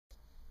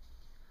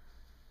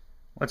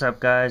What's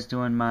up, guys?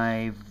 Doing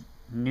my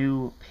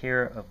new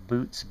pair of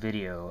boots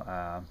video.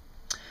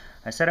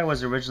 I said I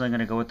was originally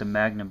going to go with the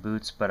Magnum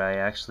boots, but I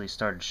actually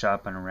started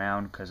shopping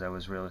around because I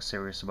was really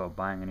serious about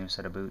buying a new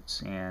set of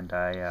boots, and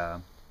I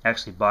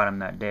actually bought them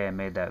that day. I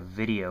made that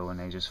video and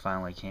they just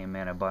finally came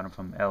in. I bought them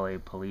from LA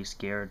Police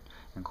Gear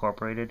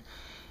Incorporated,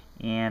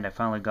 and I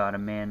finally got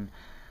them in.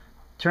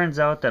 Turns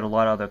out that a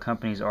lot of other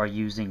companies are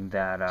using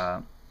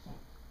that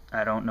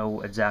I don't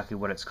know exactly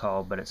what it's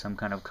called, but it's some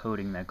kind of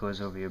coating that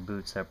goes over your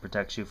boots that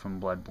protects you from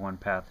bloodborne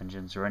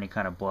pathogens or any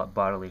kind of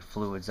bodily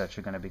fluids that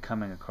you're going to be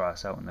coming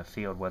across out in the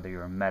field, whether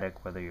you're a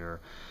medic, whether you're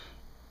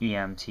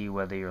EMT,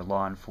 whether you're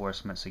law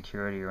enforcement,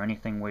 security, or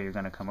anything where you're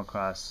going to come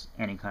across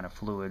any kind of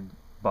fluid,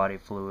 body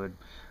fluid,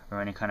 or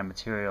any kind of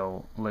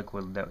material,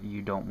 liquid that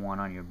you don't want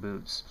on your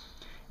boots.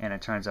 And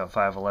it turns out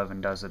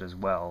 511 does it as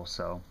well.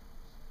 So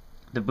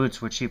the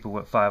boots were cheaper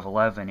with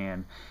 511,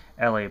 and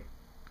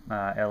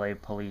LA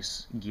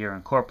Police Gear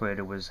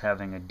Incorporated was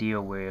having a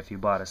deal where if you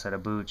bought a set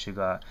of boots, you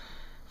got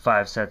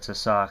 5 sets of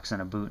socks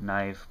and a boot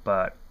knife.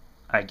 But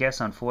I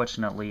guess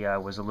unfortunately I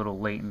was a little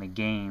late in the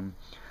game,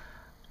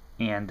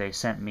 and they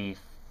said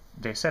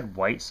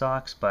white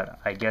socks, but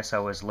I guess I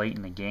was late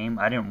in the game.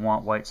 I didn't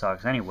want white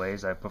socks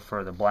anyways. I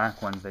prefer the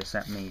black ones. They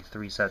sent me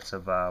 3 sets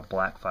of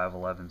black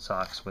 511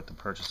 socks with the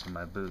purchase of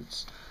my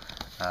boots,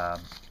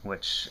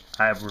 which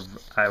I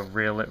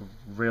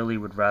really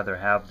would rather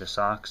have the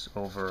socks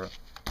over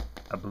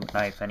a boot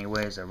knife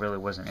anyways. I really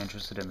wasn't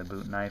interested in the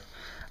boot knife.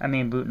 I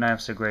mean, boot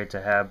knives are great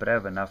to have, but I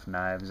have enough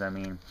knives. I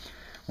mean,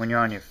 when you're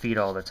on your feet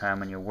all the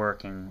time and you're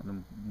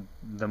working,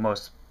 the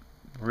most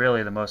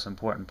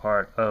important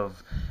part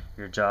of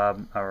your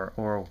job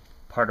or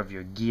part of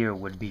your gear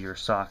would be your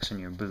socks and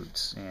your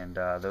boots. And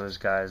those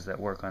guys that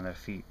work on their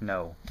feet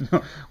know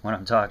what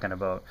I'm talking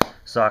about.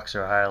 Socks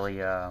are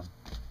highly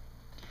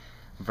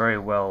very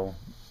well,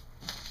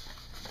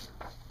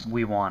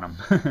 we want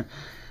them.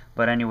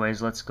 But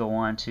anyways, let's go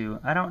on to,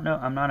 I don't know,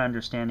 I'm not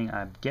understanding.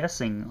 I'm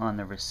guessing on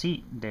the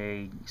receipt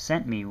they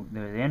sent me,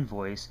 the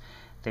invoice,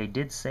 they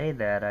did say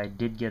that I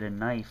did get a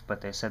knife,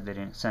 but they said they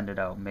didn't send it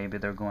out. Maybe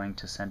they're going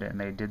to send it, and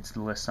they did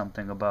list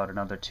something about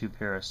another 2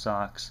 pair of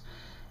socks.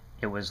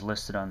 It was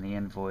listed on the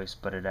invoice,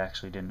 but it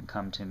actually didn't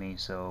come to me,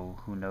 so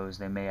who knows,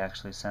 they may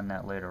actually send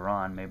that later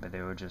on. Maybe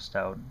they were just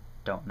out,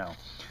 don't know.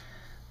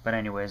 But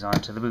anyways, on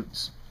to the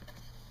boots.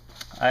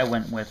 I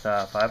went with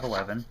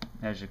 511,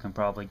 as you can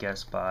probably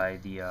guess by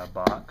the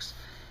box,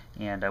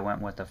 and I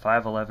went with the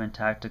 511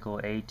 Tactical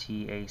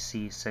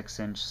ATAC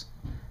 6-inch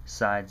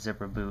side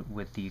zipper boot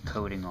with the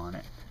coating on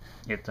it.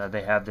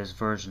 They have this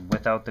version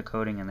without the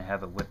coating, and they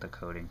have it with the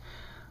coating.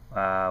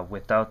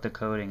 Without the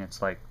coating,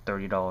 it's like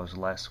 $30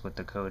 less. With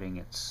the coating,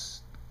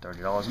 it's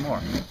 $30 more.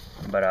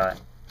 But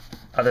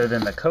other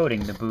than the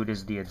coating, the boot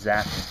is the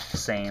exact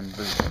same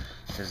boot.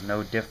 There's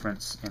no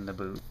difference in the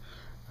boot.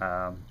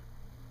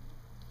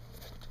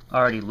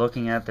 Already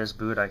looking at this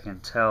boot, I can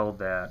tell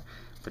that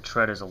the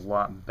tread is a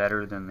lot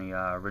better than the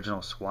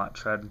original SWAT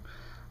tread.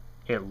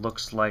 It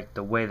looks like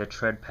the way the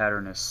tread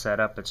pattern is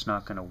set up, it's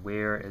not going to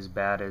wear as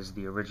bad as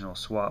the original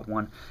SWAT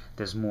one.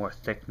 There's more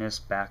thickness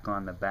back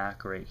on the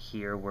back right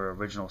here, where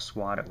original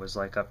SWAT it was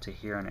like up to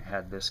here, and it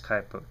had this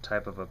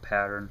type of a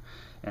pattern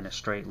and a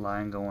straight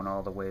line going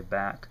all the way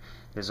back.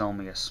 There's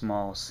only a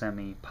small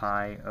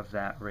semi-pie of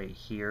that right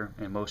here,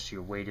 and most of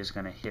your weight is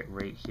going to hit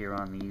right here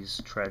on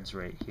these treads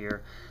right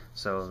here,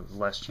 so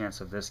less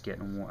chance of this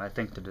getting worn. I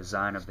think the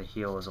design of the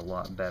heel is a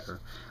lot better.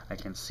 I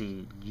can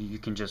see, you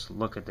can just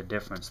look at the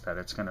difference that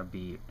it's going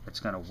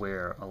to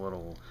wear a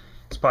little,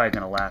 it's probably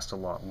going to last a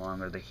lot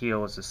longer. The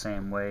heel is the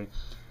same way.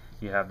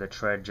 You have the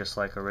tread just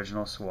like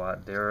original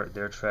SWAT.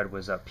 Their tread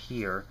was up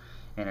here,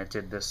 and it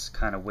did this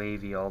kind of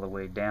wavy all the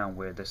way down,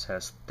 where this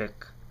has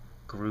thick,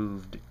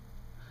 grooved,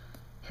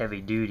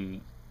 heavy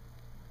duty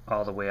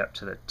all the way up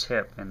to the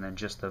tip, and then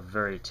just the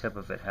very tip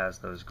of it has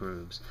those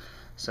grooves.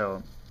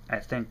 So I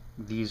think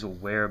these will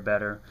wear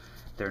better.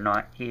 They're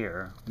not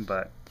air,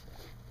 but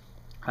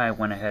I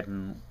went ahead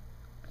and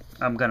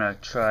I'm gonna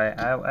try.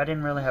 I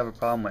didn't really have a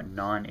problem with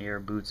non-air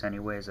boots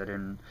anyways.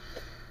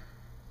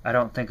 I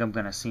don't think I'm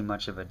gonna see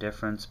much of a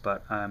difference,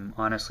 but I'm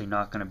honestly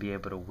not gonna be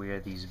able to wear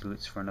these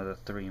boots for another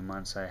 3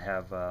 months. I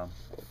have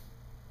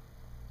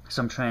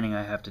some training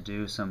I have to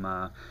do,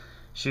 some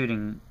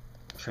shooting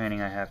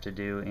training I have to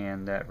do,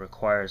 and that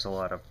requires a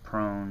lot of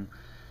prone,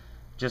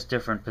 just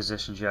different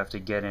positions you have to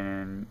get in.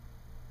 And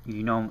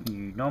you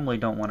normally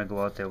don't want to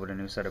go out there with a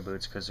new set of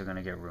boots because they're going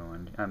to get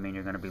ruined. I mean,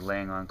 you're going to be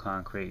laying on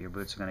concrete, your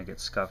boots are going to get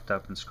scuffed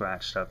up and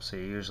scratched up, so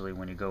usually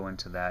when you go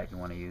into that, you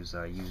want to use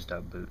used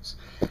up boots.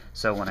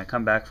 So when I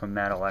come back from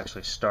that, I'll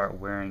actually start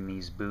wearing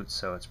these boots,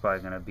 so it's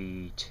probably going to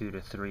be 2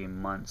 to 3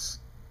 months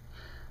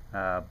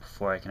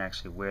before I can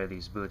actually wear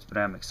these boots. But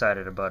I'm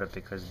excited about it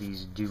because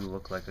these do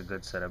look like a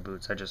good set of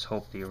boots. I just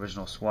hope the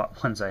original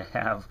SWAT ones I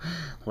have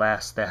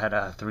last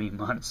that 3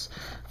 months,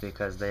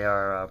 because they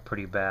are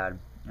pretty bad.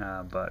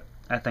 But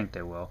I think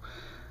they will.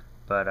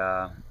 But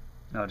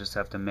I'll just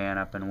have to man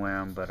up and wear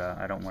them. But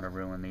I don't want to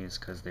ruin these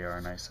because they are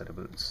a nice set of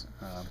boots.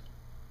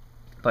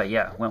 But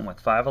yeah, went with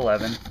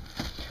 511.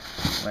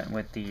 Went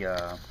with the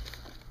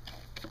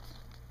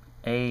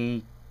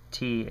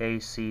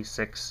ATAC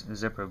 6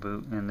 zipper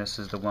boot, and this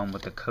is the one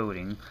with the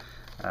coating.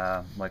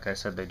 Like I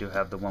said, they do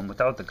have the one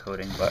without the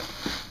coating, but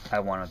I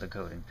wanted the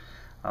coating.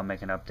 I'll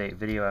make an update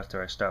video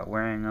after I start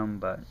wearing them,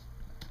 but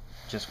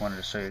just wanted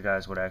to show you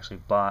guys what I actually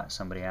bought.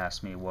 Somebody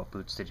asked me, what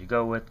boots did you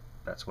go with?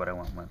 That's what I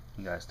went with.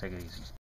 You guys take it easy.